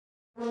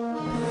Intense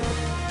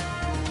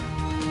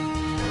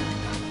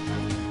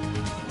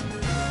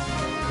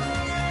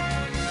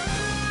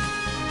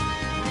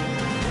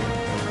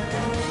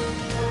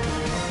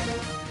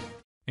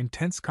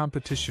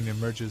competition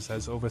emerges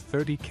as over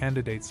 30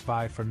 candidates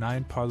vie for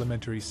 9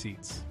 parliamentary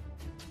seats.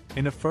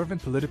 In a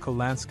fervent political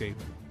landscape,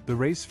 the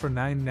race for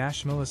 9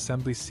 National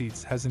Assembly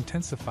seats has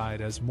intensified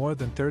as more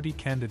than 30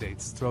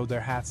 candidates throw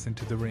their hats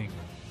into the ring.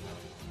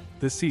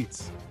 The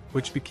seats,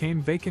 which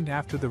became vacant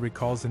after the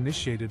recalls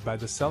initiated by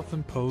the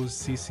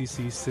self-imposed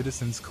CCC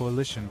Citizens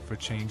Coalition for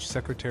Change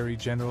Secretary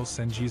General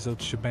Sengizo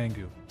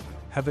Tshibangu,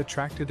 have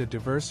attracted a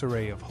diverse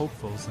array of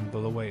hopefuls in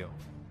Bulawayo,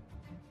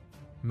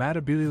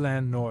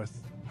 Matabeleland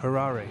North,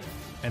 Harare,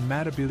 and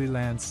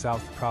Matabeleland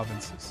South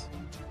provinces.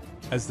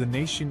 As the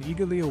nation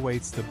eagerly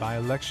awaits the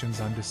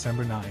by-elections on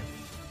December 9,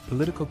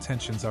 political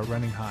tensions are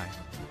running high,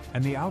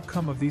 and the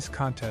outcome of these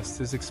contests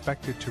is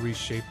expected to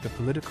reshape the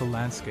political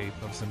landscape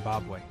of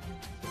Zimbabwe.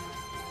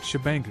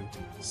 Tshibangu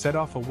set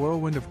off a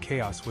whirlwind of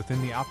chaos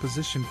within the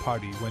opposition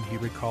party when he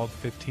recalled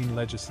 15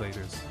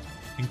 legislators,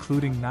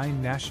 including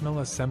 9 National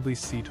Assembly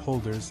seat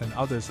holders and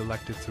others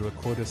elected through a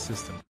quota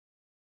system.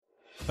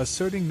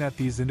 Asserting that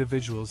these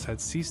individuals had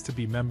ceased to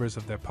be members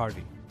of their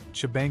party,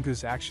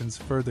 Tshibangu's actions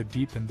further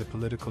deepened the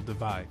political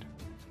divide.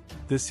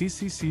 The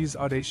CCC's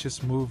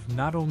audacious move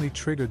not only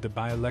triggered the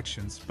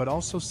by-elections but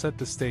also set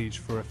the stage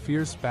for a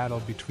fierce battle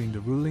between the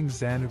ruling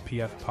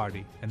ZANU-PF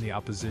party and the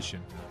opposition.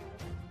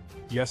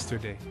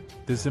 Yesterday,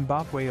 the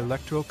Zimbabwe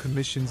Electoral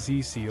Commission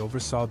ZC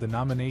oversaw the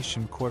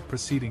nomination court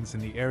proceedings in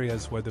the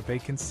areas where the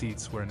vacant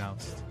seats were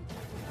announced.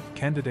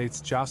 Candidates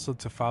jostled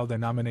to file their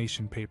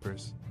nomination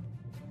papers,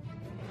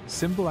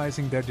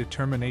 symbolizing their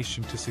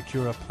determination to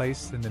secure a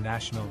place in the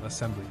National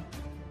Assembly.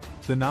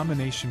 The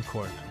nomination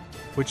court,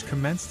 which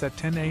commenced at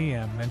 10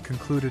 a.m. and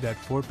concluded at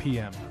 4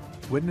 p.m.,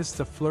 witnessed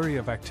a flurry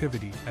of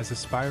activity as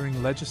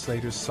aspiring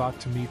legislators sought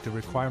to meet the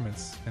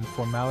requirements and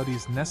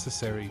formalities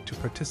necessary to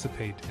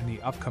participate in the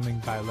upcoming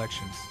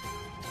by-elections.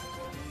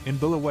 In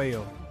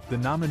Bulawayo, the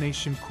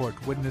nomination court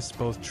witnessed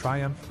both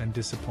triumph and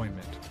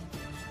disappointment.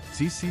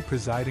 ZC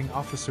presiding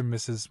officer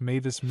Mrs.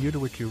 Mavis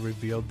Mutawaku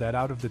revealed that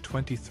out of the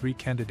 23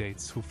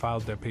 candidates who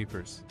filed their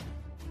papers,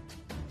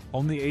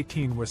 only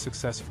 18 were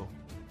successful.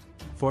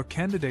 4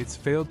 candidates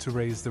failed to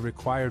raise the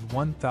required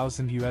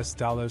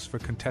 $1,000 for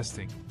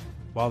contesting,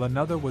 while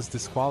another was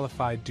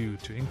disqualified due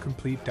to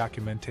incomplete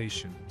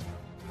documentation.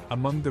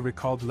 Among the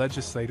recalled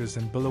legislators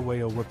in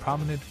Bulawayo were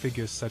prominent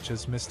figures such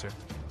as Mr.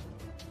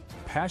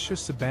 Pasha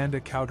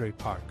Sabanda Caudray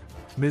Park,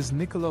 Ms.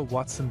 Nicola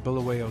Watson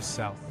Bulawayo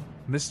South,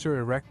 Mr.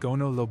 Erek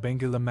Gono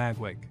Lobengula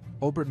Magweg,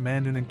 Obert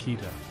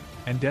Mandunankita,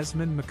 and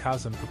Desmond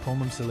Makazam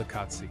Papomum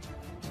Silikatsi.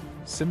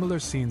 Similar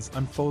scenes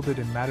unfolded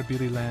in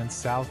Matabeleland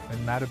South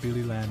and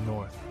Matabeleland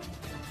North,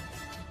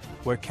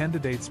 where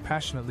candidates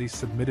passionately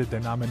submitted their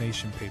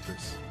nomination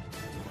papers.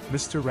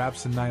 Mr.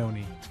 Rabson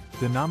Nyoni,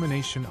 the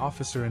nomination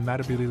officer in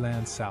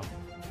Matabeleland South,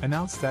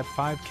 announced that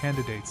 5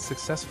 candidates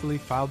successfully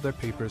filed their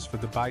papers for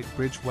the Bight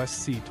Bridge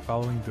West seat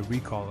following the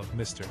recall of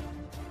Mr.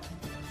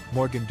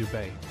 Morgan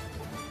Dubé.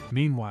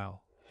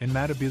 Meanwhile, in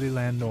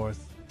Matabeleland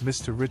North,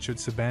 Mr. Richard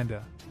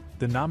Sabanda,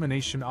 the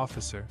nomination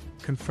officer,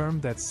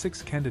 confirmed that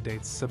 6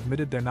 candidates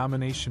submitted their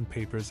nomination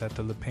papers at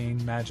the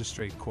Lapane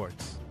Magistrate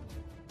Courts.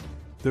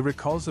 The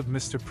recalls of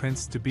Mr.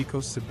 Prince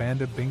Debiko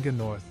Sabanda Binga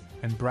North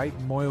and Bright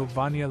Moyo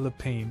Vanya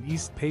Lapane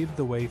East paved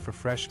the way for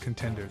fresh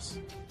contenders.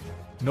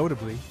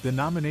 Notably, the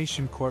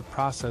nomination court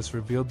process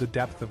revealed the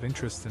depth of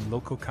interest in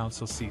local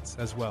council seats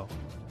as well.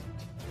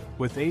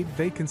 With 8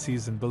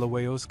 vacancies in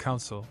Bulawayo's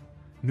council,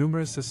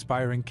 numerous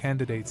aspiring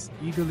candidates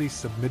eagerly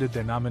submitted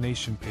their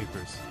nomination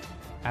papers,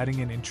 adding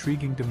an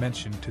intriguing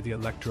dimension to the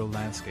electoral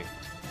landscape.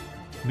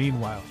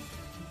 Meanwhile,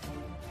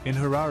 in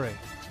Harare,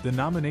 the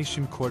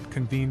nomination court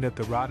convened at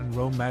the Rotten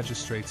Row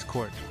Magistrates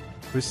Court,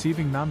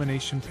 receiving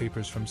nomination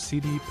papers from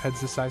CD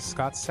Pedzisai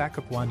Scott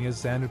Sakapwanya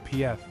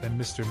ZANU-PF and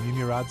Mr.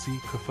 Muniradzi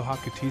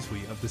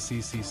Kufuhakatizwi of the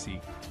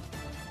CCC,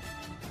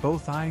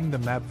 both eyeing the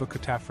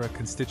Mabvukatafra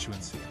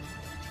constituency.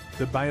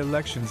 The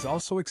by-elections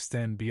also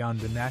extend beyond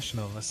the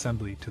National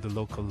Assembly to the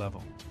local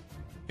level.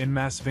 In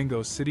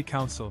Masvingo City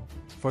Council,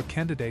 4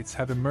 candidates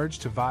have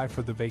emerged to vie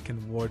for the vacant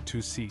Ward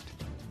 2 seat,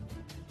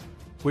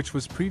 which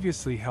was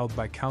previously held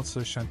by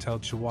Councillor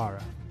Chantel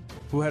Chiwara,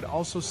 who had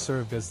also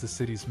served as the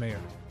city's mayor.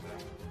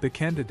 The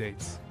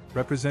candidates,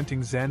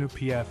 representing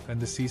ZANU-PF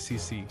and the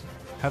CCC,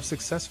 have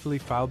successfully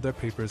filed their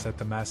papers at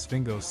the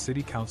Masvingo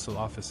City Council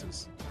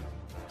offices,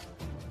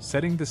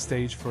 setting the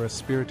stage for a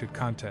spirited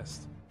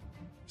contest.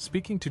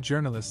 Speaking to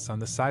journalists on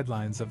the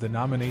sidelines of the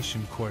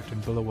nomination court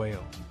in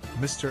Bulawayo,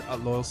 Mr.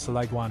 Atloil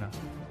Salaigwana,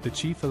 the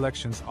chief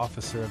elections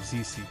officer of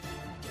ZC,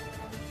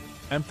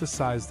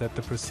 emphasized that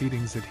the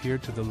proceedings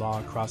adhered to the law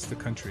across the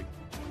country.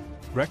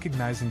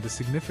 Recognizing the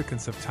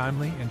significance of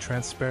timely and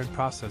transparent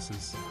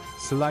processes,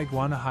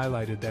 Salaigwana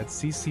highlighted that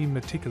ZC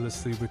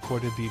meticulously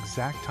recorded the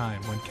exact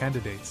time when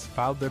candidates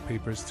filed their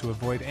papers to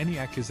avoid any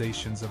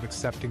accusations of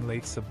accepting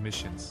late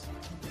submissions.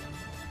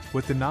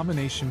 With the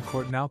nomination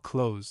court now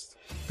closed,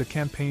 the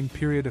campaign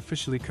period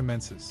officially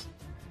commences,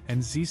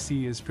 and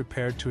ZC is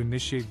prepared to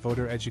initiate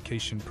voter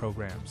education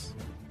programs.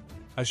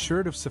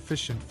 Assured of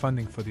sufficient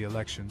funding for the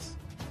elections,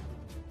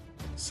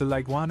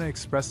 Salaiguana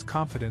expressed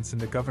confidence in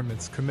the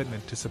government's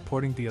commitment to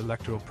supporting the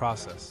electoral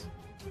process.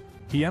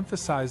 He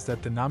emphasized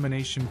that the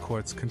nomination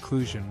court's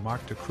conclusion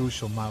marked a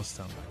crucial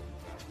milestone,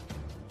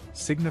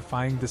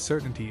 signifying the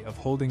certainty of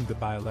holding the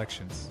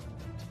by-elections.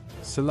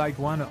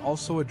 Salaiguana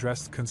also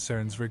addressed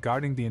concerns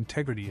regarding the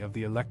integrity of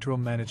the electoral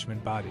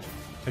management body,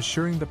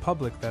 assuring the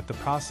public that the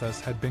process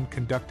had been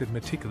conducted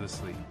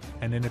meticulously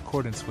and in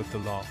accordance with the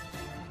law.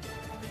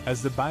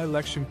 As the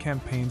by-election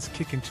campaigns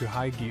kick into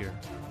high gear,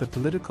 the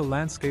political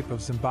landscape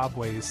of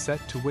Zimbabwe is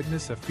set to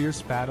witness a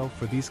fierce battle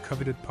for these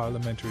coveted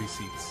parliamentary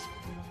seats,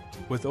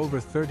 with over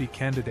 30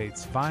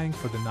 candidates vying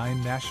for the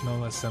 9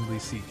 National Assembly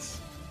seats.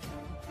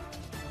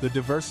 The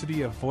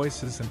diversity of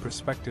voices and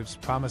perspectives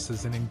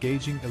promises an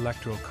engaging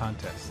electoral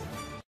contest.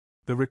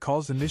 The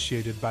recalls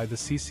initiated by the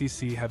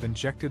CCC have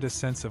injected a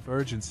sense of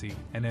urgency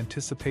and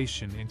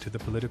anticipation into the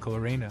political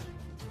arena,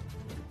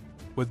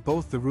 with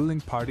both the ruling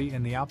party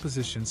and the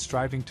opposition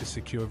striving to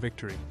secure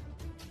victory.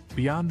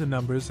 Beyond the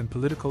numbers and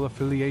political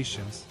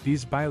affiliations,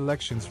 these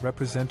by-elections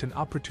represent an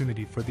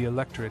opportunity for the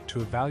electorate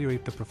to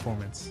evaluate the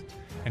performance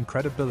and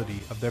credibility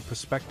of their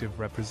prospective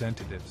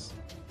representatives.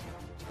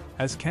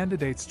 As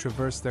candidates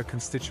traverse their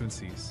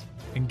constituencies,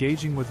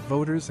 engaging with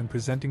voters and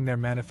presenting their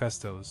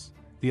manifestos,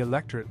 the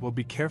electorate will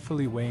be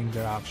carefully weighing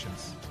their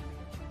options.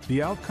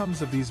 The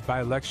outcomes of these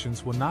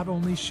by-elections will not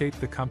only shape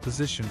the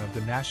composition of the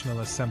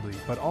National Assembly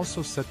but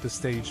also set the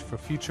stage for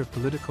future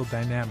political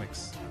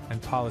dynamics and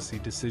policy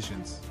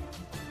decisions.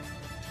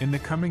 In the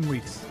coming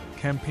weeks,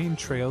 campaign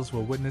trails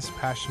will witness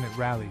passionate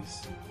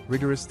rallies,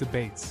 rigorous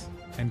debates,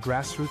 and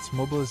grassroots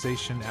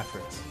mobilization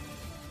efforts.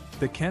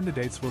 The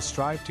candidates will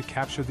strive to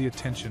capture the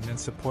attention and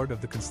support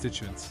of the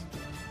constituents,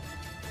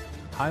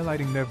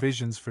 highlighting their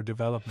visions for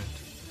development,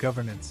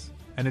 governance,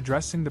 and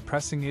addressing the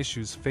pressing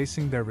issues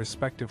facing their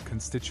respective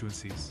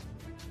constituencies.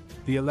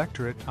 The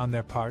electorate, on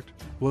their part,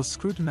 will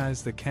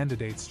scrutinize the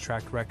candidates'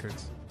 track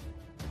records,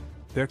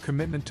 their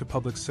commitment to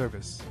public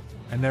service,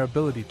 and their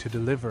ability to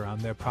deliver on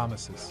their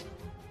promises.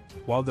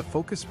 While the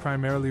focus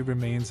primarily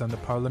remains on the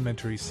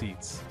parliamentary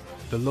seats,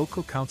 the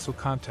local council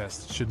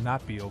contest should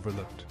not be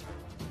overlooked.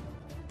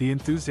 The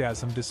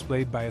enthusiasm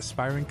displayed by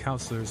aspiring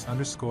councillors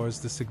underscores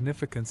the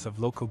significance of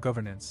local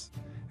governance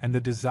and the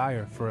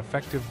desire for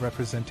effective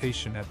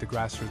representation at the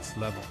grassroots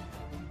level.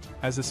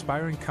 As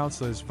aspiring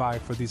councillors vie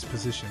for these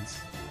positions,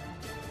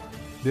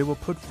 they will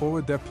put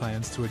forward their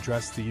plans to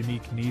address the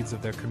unique needs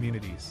of their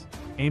communities,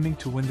 aiming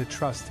to win the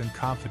trust and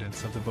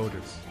confidence of the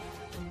voters.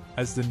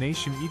 As the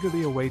nation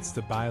eagerly awaits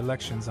the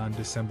by-elections on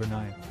December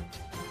 9th,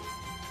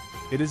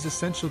 it is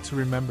essential to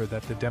remember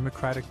that the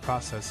democratic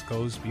process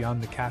goes beyond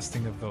the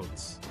casting of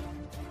votes.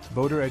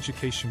 Voter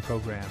education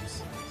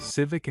programs,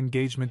 civic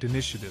engagement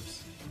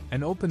initiatives,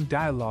 and open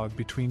dialogue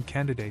between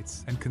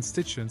candidates and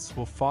constituents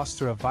will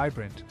foster a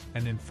vibrant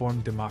and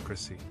informed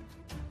democracy.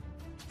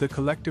 The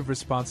collective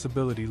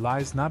responsibility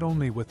lies not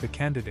only with the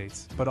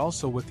candidates but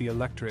also with the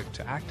electorate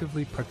to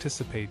actively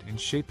participate in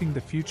shaping the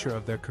future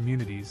of their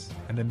communities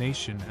and the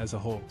nation as a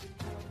whole.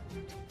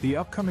 The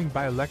upcoming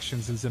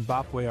by-elections in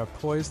Zimbabwe are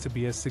poised to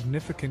be a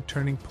significant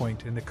turning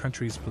point in the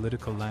country's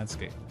political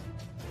landscape,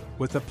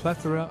 with a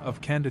plethora of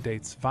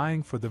candidates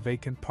vying for the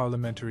vacant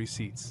parliamentary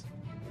seats.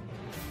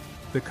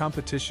 The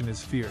competition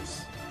is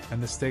fierce,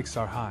 and the stakes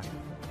are high.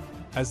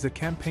 As the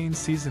campaign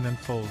season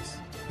unfolds,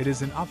 it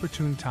is an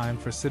opportune time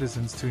for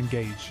citizens to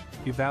engage,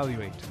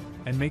 evaluate,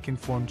 and make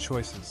informed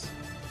choices.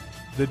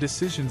 The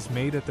decisions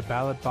made at the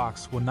ballot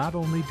box will not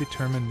only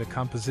determine the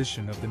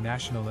composition of the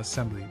National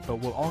Assembly but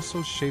will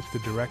also shape the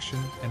direction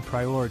and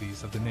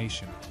priorities of the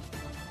nation.